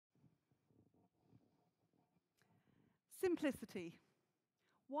Simplicity.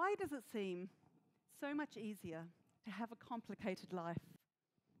 Why does it seem so much easier to have a complicated life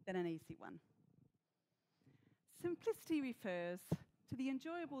than an easy one? Simplicity refers to the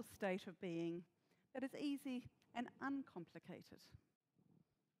enjoyable state of being that is easy and uncomplicated.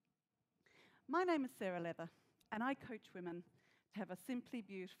 My name is Sarah Leather, and I coach women to have a simply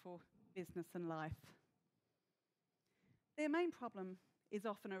beautiful business and life. Their main problem is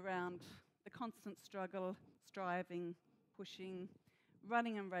often around the constant struggle, striving, pushing,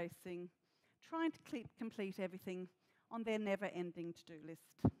 running and racing, trying to complete everything on their never-ending to-do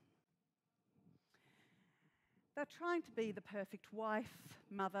list. They're trying to be the perfect wife,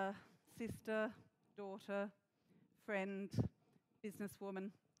 mother, sister, daughter, friend,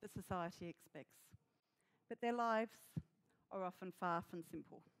 businesswoman that society expects. But their lives are often far from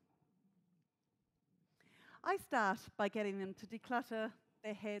simple. I start by getting them to declutter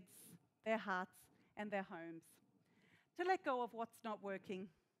their heads, their hearts, and their homes, to let go of what's not working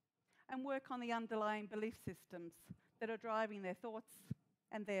and work on the underlying belief systems that are driving their thoughts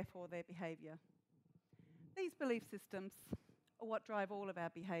and therefore their behaviour. These belief systems are what drive all of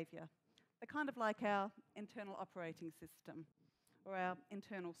our behaviour. They're kind of like our internal operating system or our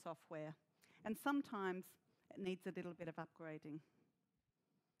internal software, and sometimes it needs a little bit of upgrading.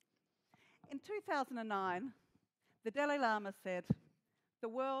 In 2009, the Dalai Lama said, "The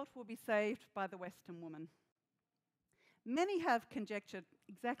world will be saved by the Western woman." Many have conjectured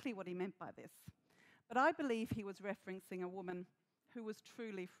exactly what he meant by this, but I believe he was referencing a woman who was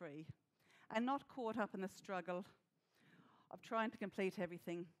truly free and not caught up in the struggle of trying to complete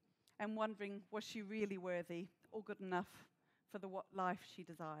everything and wondering, was she really worthy or good enough for the life she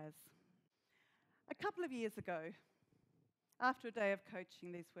desires? A couple of years ago, after a day of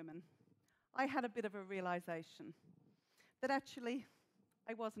coaching these women, I had a bit of a realization that actually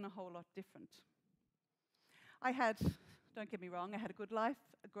I wasn't a whole lot different. Don't get me wrong, I had a good life,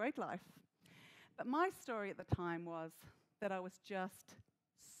 a great life. But my story at the time was that I was just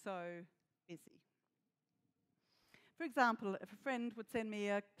so busy. For example, if a friend would send me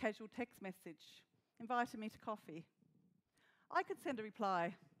a casual text message, inviting me to coffee, I could send a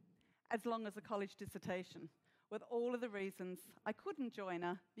reply as long as a college dissertation with all of the reasons I couldn't join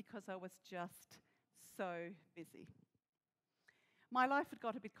her because I was just so busy. My life had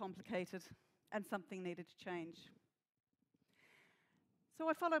got a bit complicated and something needed to change. So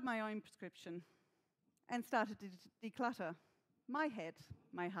I followed my own prescription and started to declutter my head,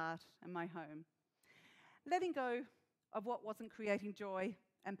 my heart, and my home, letting go of what wasn't creating joy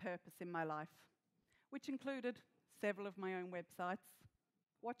and purpose in my life, which included several of my own websites,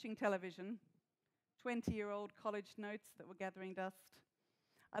 watching television, 20-year-old college notes that were gathering dust,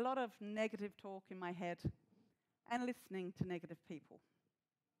 a lot of negative talk in my head, and listening to negative people.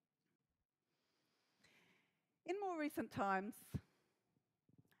 In more recent times,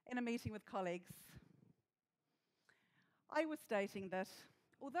 in a meeting with colleagues, I was stating that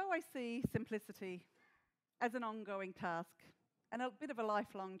although I see simplicity as an ongoing task and a bit of a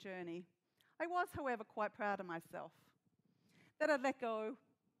lifelong journey, I was, however, quite proud of myself, that I'd let go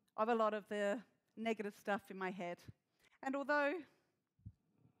of a lot of the negative stuff in my head. And although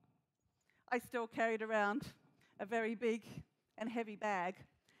I still carried around a very big and heavy bag,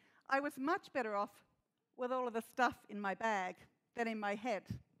 I was much better off with all of the stuff in my bag than in my head,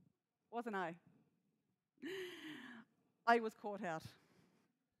 wasn't I? I was caught out.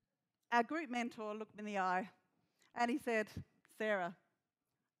 Our group mentor looked me in the eye and he said, "Sarah,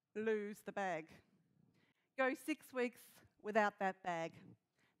 lose the bag. Go 6 weeks without that bag.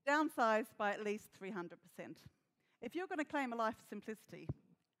 Downsize by at least 300%. If you're going to claim a life of simplicity,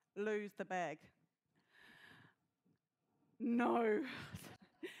 lose the bag." No.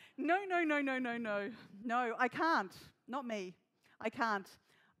 No, I can't. Not me. I can't.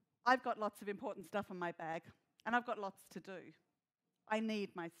 I've got lots of important stuff in my bag, and I've got lots to do. I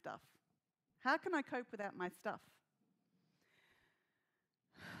need my stuff. How can I cope without my stuff?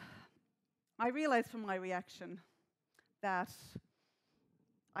 I realized from my reaction that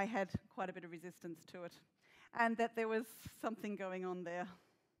I had quite a bit of resistance to it, and that there was something going on there.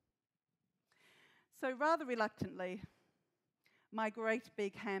 So rather reluctantly, my great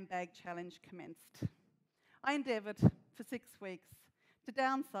big handbag challenge commenced. I endeavoured for 6 weeks to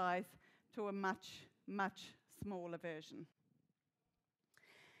downsize to a much, much smaller version.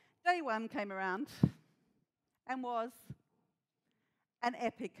 Day one came around and was an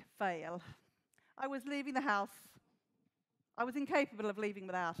epic fail. I was leaving the house. I was incapable of leaving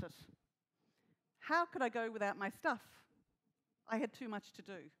without it. How could I go without my stuff? I had too much to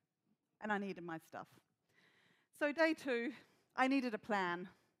do, and I needed my stuff. So day two, I needed a plan.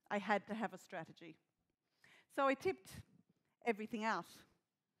 I had to have a strategy. So I tipped everything out.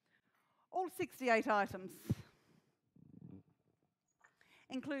 All 68 items,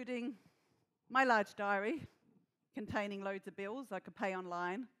 including my large diary containing loads of bills I could pay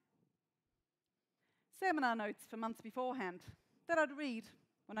online, seminar notes for months beforehand that I'd read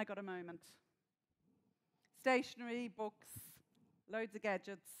when I got a moment, stationery, books, loads of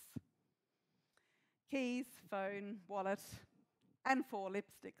gadgets, keys, phone, wallet, and 4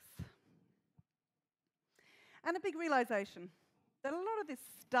 lipsticks. And a big realization that a lot of this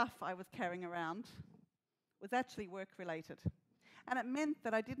stuff I was carrying around was actually work-related. And it meant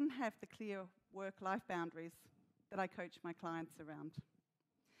that I didn't have the clear work-life boundaries that I coach my clients around.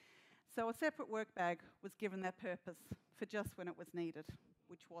 So a separate work bag was given that purpose for just when it was needed,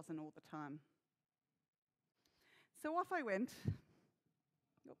 which wasn't all the time. So off I went.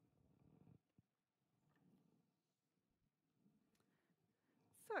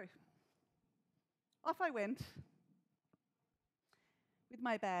 Off I went with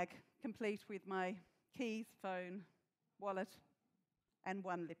my bag, complete with my keys, phone, wallet, and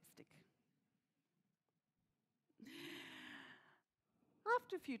 1 lipstick.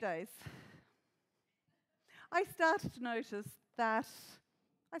 After a few days, I started to notice that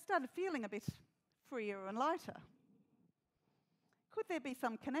I started feeling a bit freer and lighter. Could there be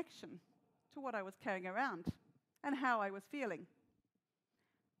some connection to what I was carrying around and how I was feeling?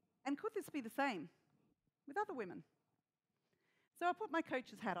 And could this be the same with other women? So I put my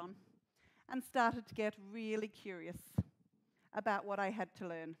coach's hat on and started to get really curious about what I had to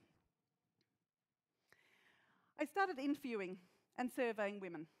learn. I started interviewing and surveying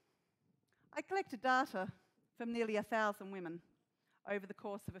women. I collected data from nearly 1,000 women over the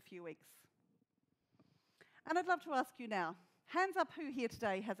course of a few weeks. And I'd love to ask you now, hands up who here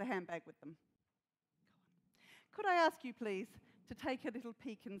today has a handbag with them? Could I ask you please to take a little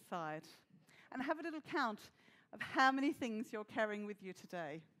peek inside and have a little count of how many things you're carrying with you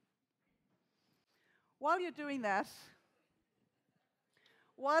today? While you're doing that,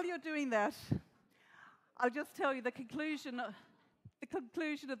 I'll just tell you the conclusion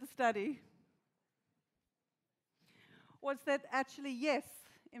of the study was that actually, yes,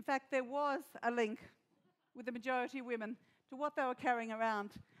 in fact, there was a link with the majority of women to what they were carrying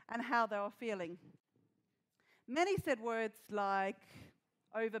around and how they were feeling. Many said words like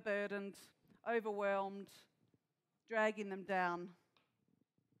overburdened, overwhelmed, dragging them down.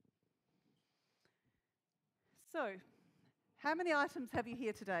 So, how many items have you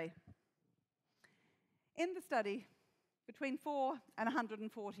here today? In the study, between 4 and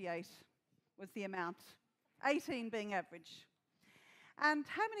 148 was the amount, 18 being average. And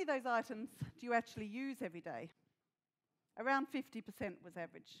how many of those items do you actually use every day? Around 50% was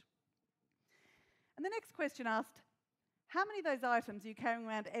average. And the next question asked, how many of those items are you carrying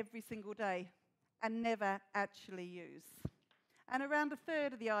around every single day and never actually use? And around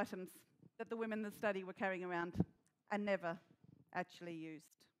 1/3 of the items that the women in the study were carrying around and never actually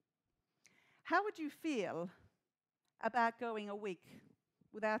used. How would you feel about going a week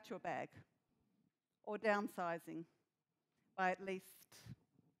without your bag or downsizing by at least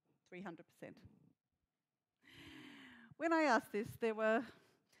 300%? When I asked this, there was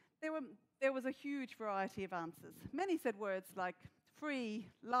a huge variety of answers. Many said words like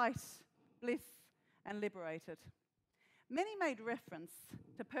free, light, bliss, and liberated. Many made reference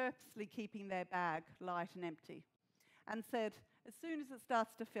to purposely keeping their bag light and empty and said, as soon as it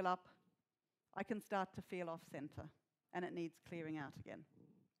starts to fill up, I can start to feel off center and it needs clearing out again.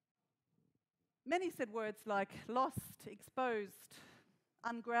 Many said words like lost, exposed,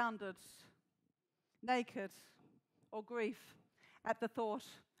 ungrounded, naked, or grief at the thought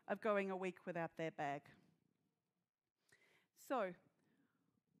of going a week without their bag. So,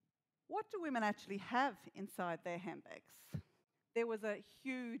 what do women actually have inside their handbags? There was a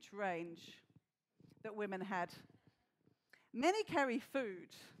huge range that women had. Many carry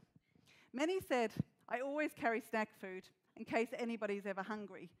food. Many said, I always carry snack food in case anybody's ever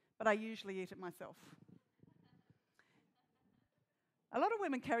hungry, but I usually eat it myself. A lot of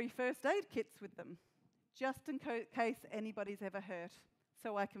women carry first aid kits with them, just in case anybody's ever hurt,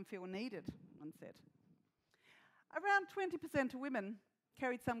 so I can feel needed, one said. Around 20% of women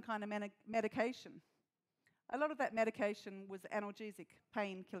carried some kind of medication. A lot of that medication was analgesic,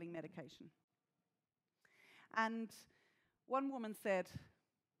 pain-killing medication. And one woman said,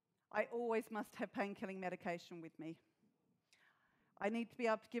 I always must have pain-killing medication with me. I need to be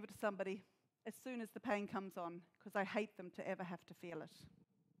able to give it to somebody as soon as the pain comes on, because I hate them to ever have to feel it.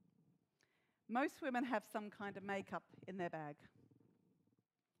 Most women have some kind of makeup in their bag.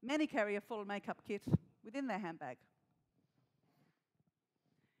 Many carry a full makeup kit within their handbag.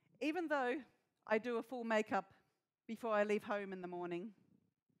 Even though I do a full makeup before I leave home in the morning.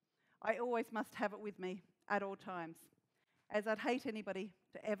 I always must have it with me at all times, as I'd hate anybody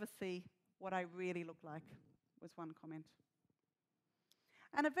to ever see what I really look like, was one comment.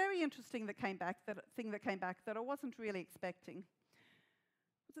 And a very interesting thing that came back that I wasn't really expecting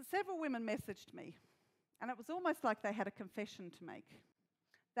was that several women messaged me, and it was almost like they had a confession to make,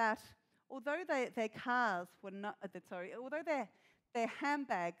 that although their cars were not, although their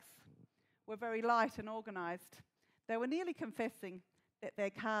handbags were very light and organised, they were nearly confessing that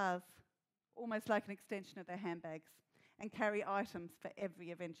their cars, almost like an extension of their handbags, and carry items for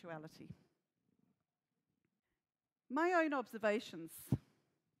every eventuality. My own observations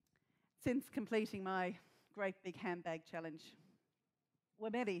since completing my great big handbag challenge were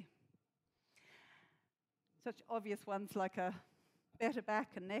many. Such obvious ones like a better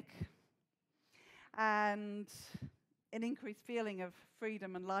back and neck, and an increased feeling of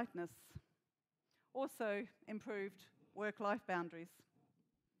freedom and lightness. Also improved work-life boundaries.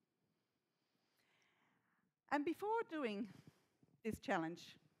 And before doing this challenge,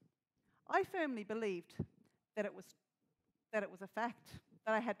 I firmly believed that it was a fact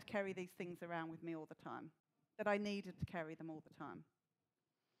that I had to carry these things around with me all the time, that I needed to carry them all the time.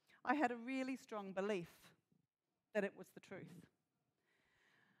 I had a really strong belief that it was the truth.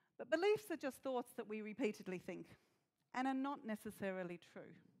 But beliefs are just thoughts that we repeatedly think and are not necessarily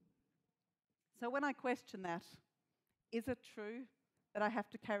true. So when I question that, is it true that I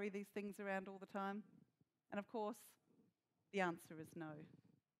have to carry these things around all the time? And of course, the answer is no.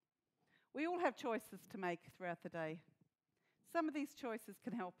 We all have choices to make throughout the day. Some of these choices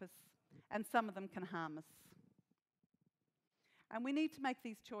can help us, and some of them can harm us. And we need to make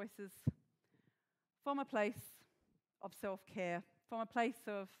these choices from a place of self-care, from a place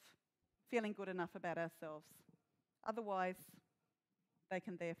of feeling good enough about ourselves. Otherwise, they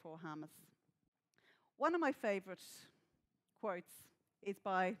can therefore harm us. One of my favourite quotes is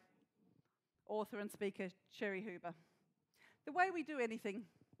by author and speaker Sherry Huber. The way we do anything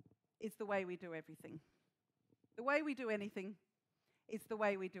is the way we do everything. The way we do anything is the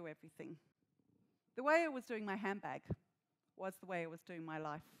way we do everything. The way I was doing my handbag was the way I was doing my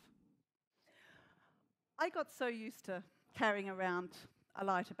life. I got so used to carrying around a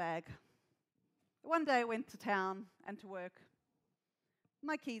lighter bag. One day I went to town and to work,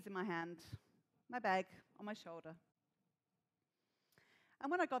 my keys in my hand, my bag on my shoulder. And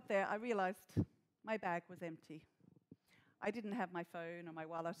when I got there, I realised my bag was empty. I didn't have my phone or my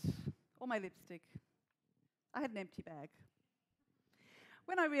wallet or my lipstick. I had an empty bag.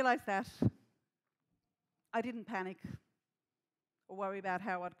 When I realised that, I didn't panic or worry about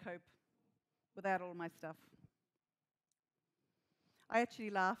how I'd cope without all my stuff. I actually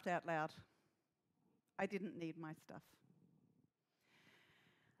laughed out loud. I didn't need my stuff.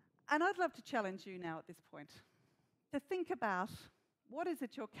 And I'd love to challenge you now at this point to think about what is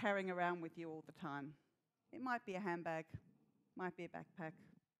it you're carrying around with you all the time. It might be a handbag, might be a backpack.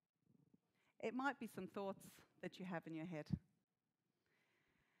 It might be some thoughts that you have in your head.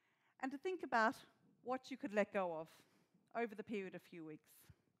 And to think about what you could let go of over the period of a few weeks.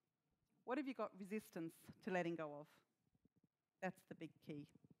 What have you got resistance to letting go of? That's the big key.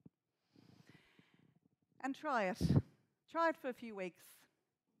 And try it. Try it for a few weeks,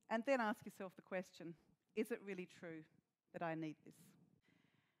 and then ask yourself the question, is it really true that I need this?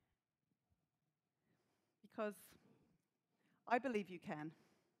 Because I believe you can,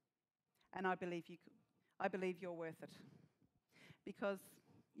 and I believe you're worth it. Because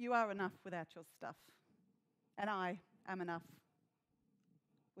you are enough without your stuff, and I am enough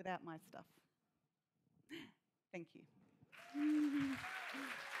without my stuff. Thank you.